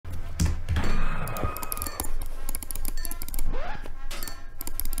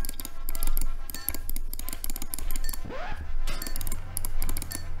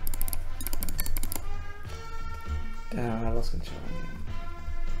lost control.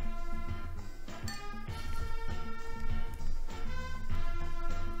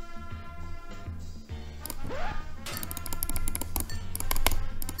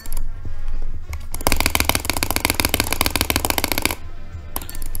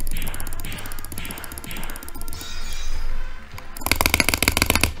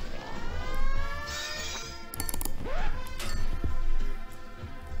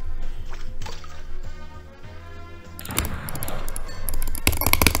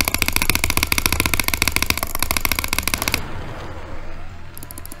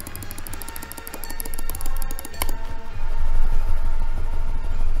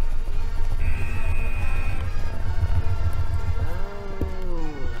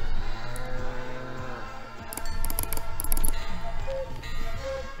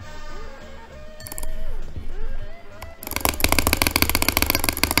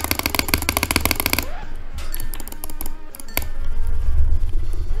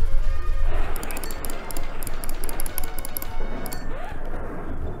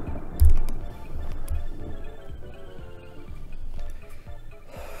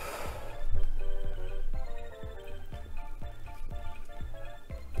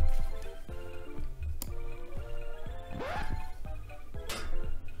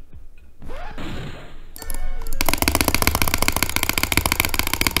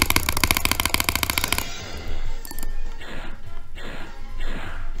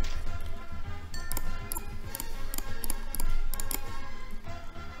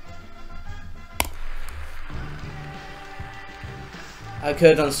 I could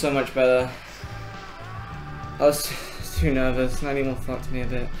have done so much better. I was too nervous. 91 fucked me a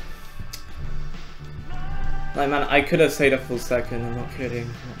bit. Like, man, I could have stayed a full second. I'm not kidding.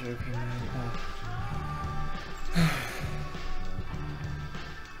 I'm not joking, man. Oh.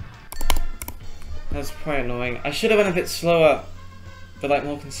 That's quite annoying. I should have been a bit slower, but like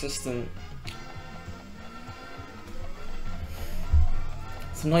more consistent.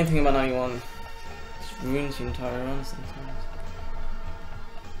 It's the annoying thing about 91. It just ruins your entire run sometimes.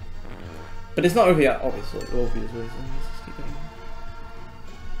 But it's not over yet, obviously. Let's just keep going.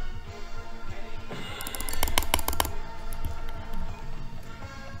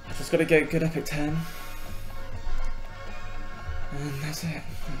 I just gotta get a good epic 10. And that's it.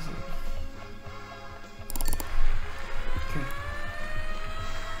 That's it. Okay.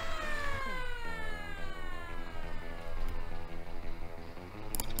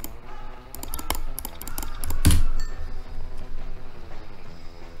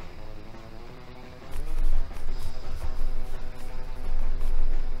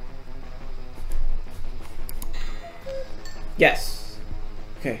 Yes.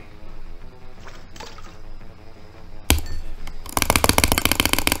 Okay.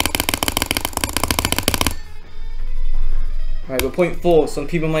 Right, we're 0.4. Some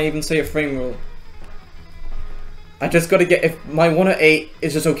people might even say a frame rule. I just gotta get, if my 108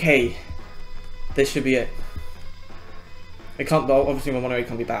 is just okay, this should be it. It can't, well, obviously my 108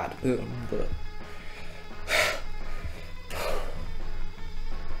 can't be bad. But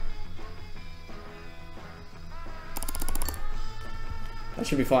that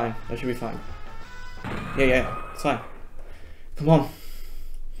should be fine. That should be fine. Yeah, it's fine. Come on.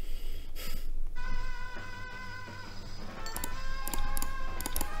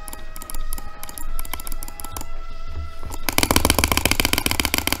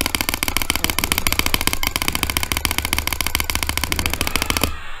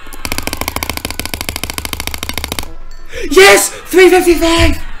 Yes!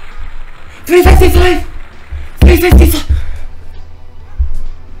 355! 355! 355!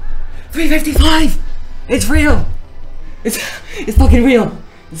 355! It's real! It's fucking real!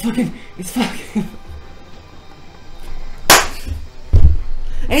 It's fucking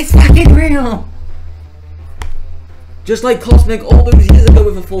real! Just like Kosmic all those years ago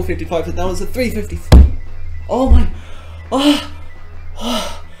with a 455, but that was a 355. Oh my, oh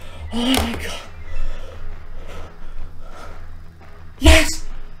my god. Yes!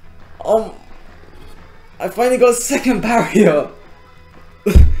 I finally got a second barrier.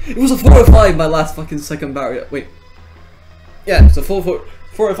 It was a 405 my last fucking second barrier. Wait. Yeah, it's a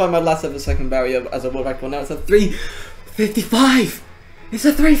 405 my last ever second barrier as a world record. Now it's a 355. It's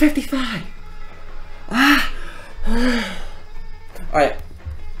a 355. Alright.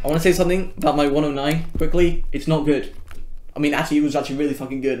 I want to say something about my 109 quickly. It's not good. I mean, actually, it was actually really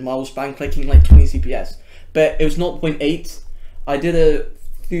fucking good. I was span clicking like 20 CPS. But it was not 0.8. I did a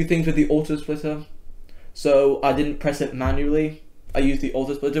few things with the auto splitter. So I didn't press it manually. I used the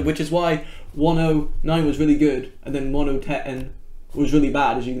auto splitter, which is why 109 was really good, and then 110 was really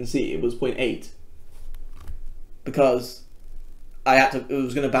bad. As you can see, it was 0.8 because it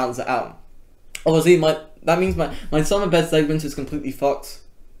was gonna balance it out. Obviously, that means my sum of best segments is completely fucked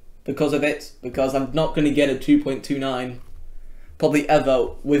because of it, because I'm not gonna get a 2.29 probably ever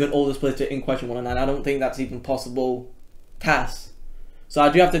with an order splitter in question 109. I don't think that's even possible task. So I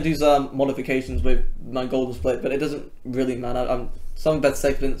do have to do some modifications with my golden split, but it doesn't really matter. Sum of best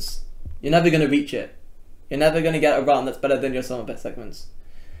segments, you're never gonna reach it. You're never gonna get a run that's better than your sum of best segments.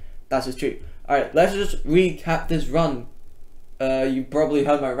 That's just true. Alright, let's just recap this run. You probably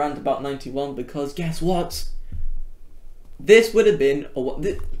heard my rant about 91, because guess what? This would have been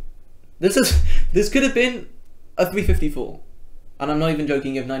this could have been a 354, and I'm not even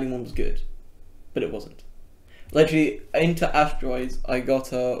joking if 91 was good, but it wasn't. Literally into asteroids, I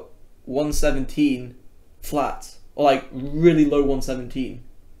got a 117 flat, or like really low 117,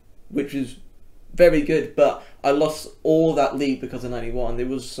 which is very good, but I lost all that lead because of 91. It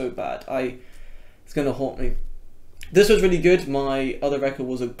was so bad. It's gonna haunt me. This was really good. My other record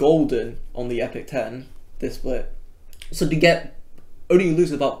was a golden on the Epic 10, this split. So to get only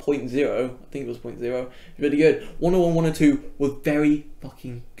lose about 0.0, I think it was 0.0, really good. 101, 102 was very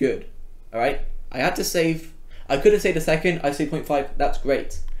fucking good. Alright? I had to save. I could have saved a second, I saved 0.5, that's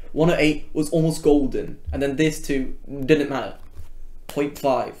great. 108 was almost golden, and then this two didn't matter.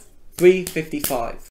 0.5. 355.